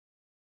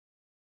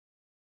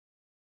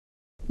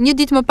Një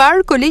ditë më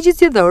parë, Kolegji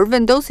Zgjedhor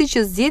vendosi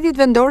që zgjedhjet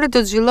vendore do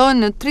të zhvillohen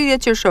në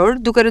 30 qershor,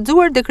 duke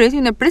lexuar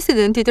dekretin e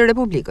Presidentit të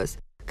Republikës.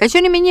 Ka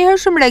qenë i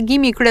menjëhershëm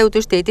reagimi i kreut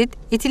të shtetit,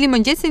 i cili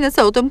mëngjesin e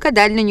sotëm ka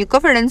dalë në një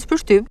konferencë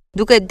përshtyp,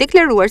 duke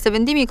deklaruar se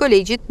vendimi i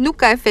kolegjit nuk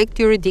ka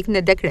efekt juridik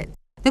në dekret.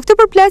 Në këtë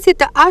përplasje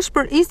të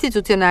ashpër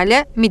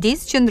institucionale,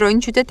 midis qëndrojnë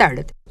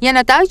qytetarët.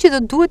 Janë ata që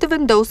do duhet të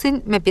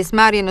vendosin me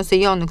pjesëmarrjen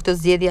ose jo në këtë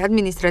zgjedhje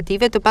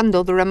administrative të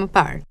pandodhura më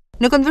parë.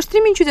 Në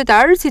këndvështrimin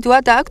qytetar,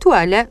 situata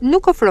aktuale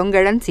nuk ofron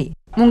garanci.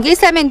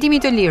 Mungesa e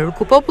mendimit të lirë,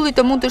 ku populli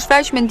të mund të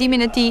shfaqë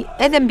mendimin e tij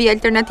edhe mbi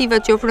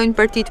alternativat që ofrojnë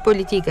partitë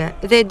politike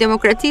dhe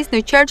demokracisë në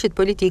qarqet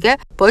politike,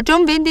 po e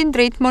çon vendin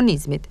drejt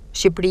monizmit.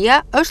 Shqipëria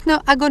është në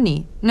agoni,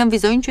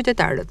 nënvizojnë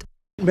qytetarët.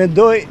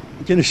 Mendoj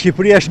që në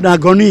Shqipëri është në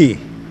agoni.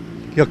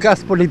 Kjo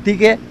kasë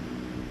politike,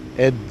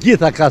 e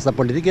gjitha kasa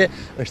politike,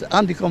 është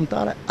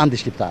antikombëtare,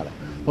 antishqiptare.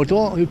 Po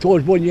to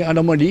është bërë një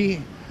anomali,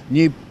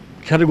 një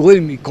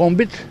qarrëgullim i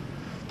kombit,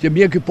 që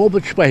bje ky popull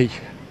të shprehiq.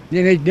 Ne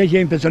që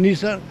jemi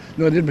pensionista,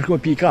 nuk e dimë me shkuar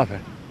pi kafe.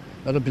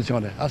 Ato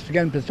pensione. As të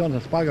kemi pensione,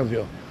 as paga as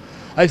jo.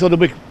 Ai thotë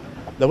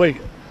do bëj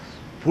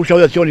fushë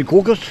audicioni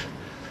Kukës,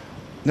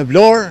 në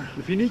Vlorë,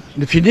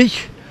 në Finiq,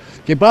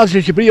 që pas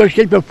se Shqipëria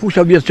është për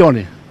fushë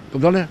audicioni.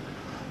 Kuptoni?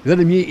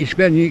 Vetëm një i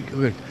shpend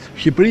një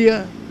Shqipëria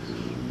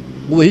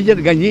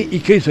udhëhiqet nga një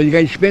i krisë,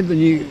 nga një shpend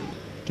një.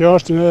 Kjo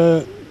është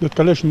do të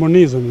kalesh në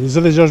monizëm,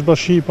 26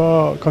 bashki pa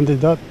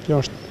kandidat,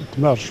 kjo është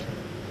të mërshme.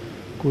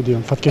 Ku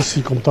dion,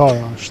 fatkesi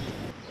kombëtare është.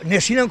 Ne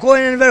si në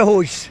kohën e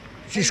Verhoqës,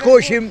 si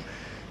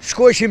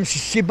shkojshim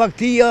si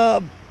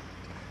baktia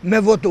me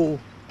votu.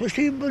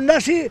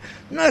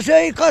 Nëse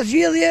i ka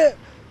zgjedhje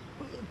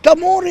të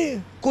mori,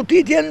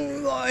 kutitjen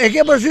e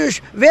ke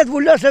përsysh vetë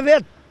vullës e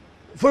vetë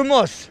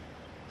formos.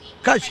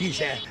 Ka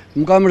qishe.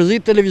 Më ka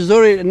mërzit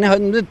televizori,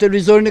 në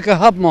televizorin e ka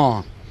hap ma,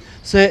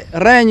 se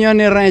rrenjë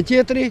janë i rrenjë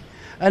tjetëri,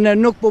 e ne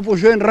nuk po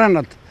pushojnë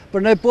rrenët, për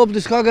ne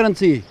populli s'ka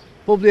garanci,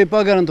 populli e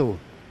pa garantu.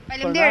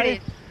 Faleminderit.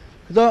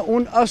 Këta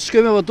unë asë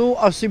shkoj me votu,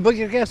 asë si bëj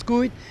kërkesë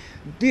kujt,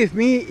 3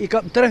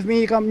 fëmijë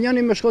i kam,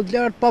 njëni me shkollë të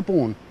lartë pa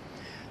punë.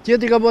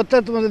 Tjetri ka bërë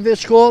 18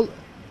 vjeç shkollë,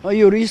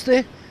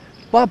 juristi,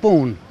 pa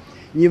punë.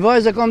 Një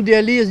vajzë kam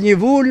dializë, një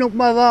vull nuk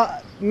ma dha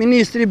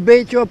ministri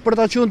Beqo për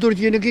ta qunë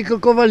Turqi, nuk i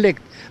kërkova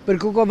lekt, për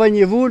kërkova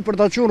një vull për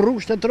ta qunë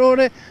rrugë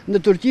shtetërore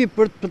në Turqi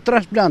për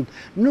transplant.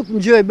 Nuk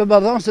më gjoj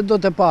bebadhan se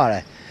do të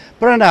pare.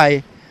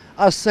 Prandaj,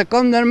 asë se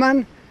kam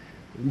nërmen,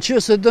 në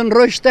që se do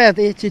nëroj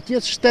shteti, që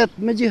tjetë shtet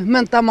me gjithë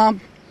men tamam,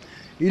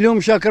 i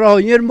lumë shakraho,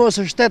 njërë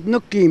mosë shtet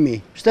nuk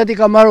kimi, shteti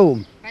ka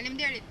marum.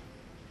 Faleminderit.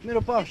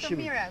 Miro pashim.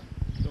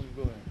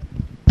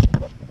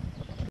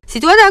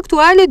 Situata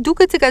aktuale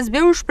duket se ka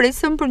zbehur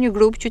shpresën për një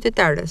grup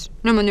qytetarësh.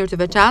 Në mënyrë të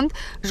veçantë,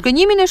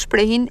 zhgënjimin e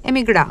shprehin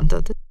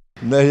emigrantët.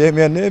 Ne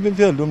jemi anemin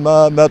fjallu,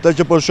 me ata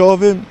që po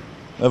shohim,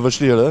 e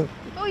vështirë.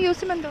 Po, ju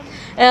si mendoni?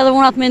 Edhe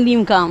unë atë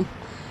mendim kam.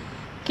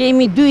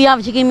 Kemi 2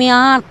 javë që kemi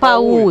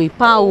ardhur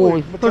pa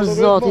ujë, për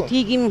Zotit,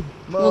 ikim,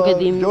 nuk e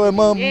dim. Kjo e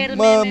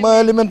më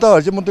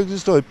elementar që mund të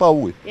ekzistojë, pa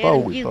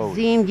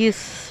ujë.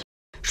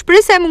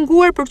 Shpresa e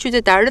munguar për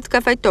qytetarët ka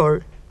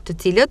fajtor, të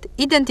cilët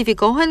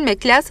identifikohen me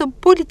klasën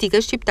politike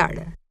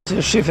shqiptare.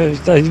 Shife,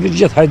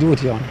 gjithë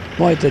hajdut janë,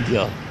 majtë e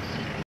djallë.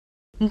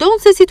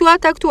 Ndonë se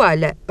situata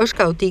aktuale është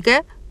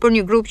kaotike, për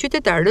një grup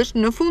qytetarësh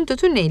në fund të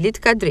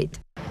tunelit ka dritë.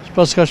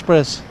 Pas ka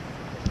shpresë.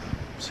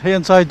 Se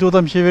jenë ca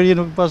hajdutëm qeveri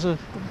nuk pas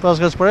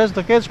ka shpresë,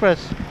 të ketë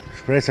shpresë.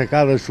 Shpresa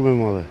ka dhe shumë e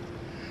madhe,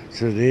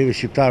 se dhe jemi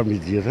shqiptarë mbi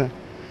gjithë,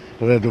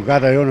 dhe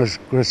edukata jonë është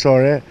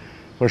kryesore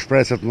për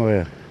shpresat më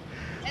dhe.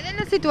 Edhe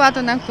në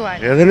situatën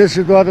aktuale? Edhe në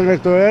situatën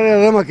aktuale,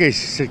 edhe më keq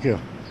se kjo.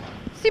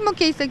 Si më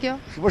keq se kjo?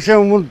 Për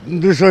shembull mund të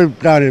ndryshoj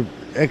planin,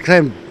 e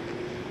kthejmë,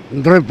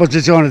 ndrojmë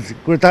pozicionet,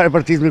 kryetari i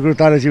partisë me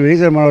kryetari e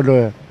qeverisë e marrë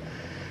loja.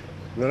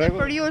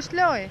 Për ju është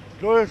lojë?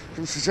 Lojë,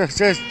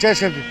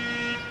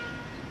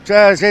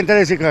 që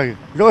interesi ka kjo.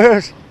 Lojë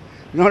është,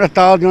 njënë e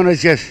talë, njënë e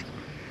qesh.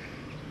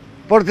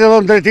 Por të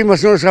dhonë drejtim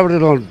mas njënë s'ka për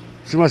të dhonë,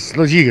 si mas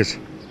logikës.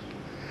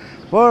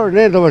 Por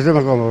ne do vazhdojmë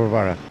akoma për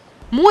para.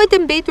 Muajt e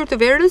mbetur të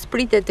verës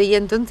pritet të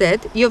jenë të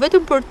nxehtë, jo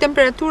vetëm për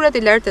temperaturat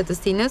e larta të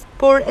sinës,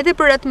 por edhe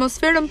për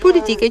atmosferën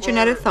politike që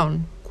na rrethon,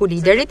 ku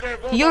liderit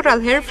jo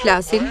rrallëherë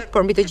flasin,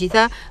 por mbi të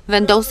gjitha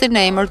vendosin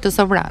në emër të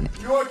sovranit.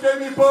 Ju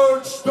kemi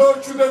bërë çdo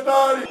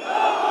qytetari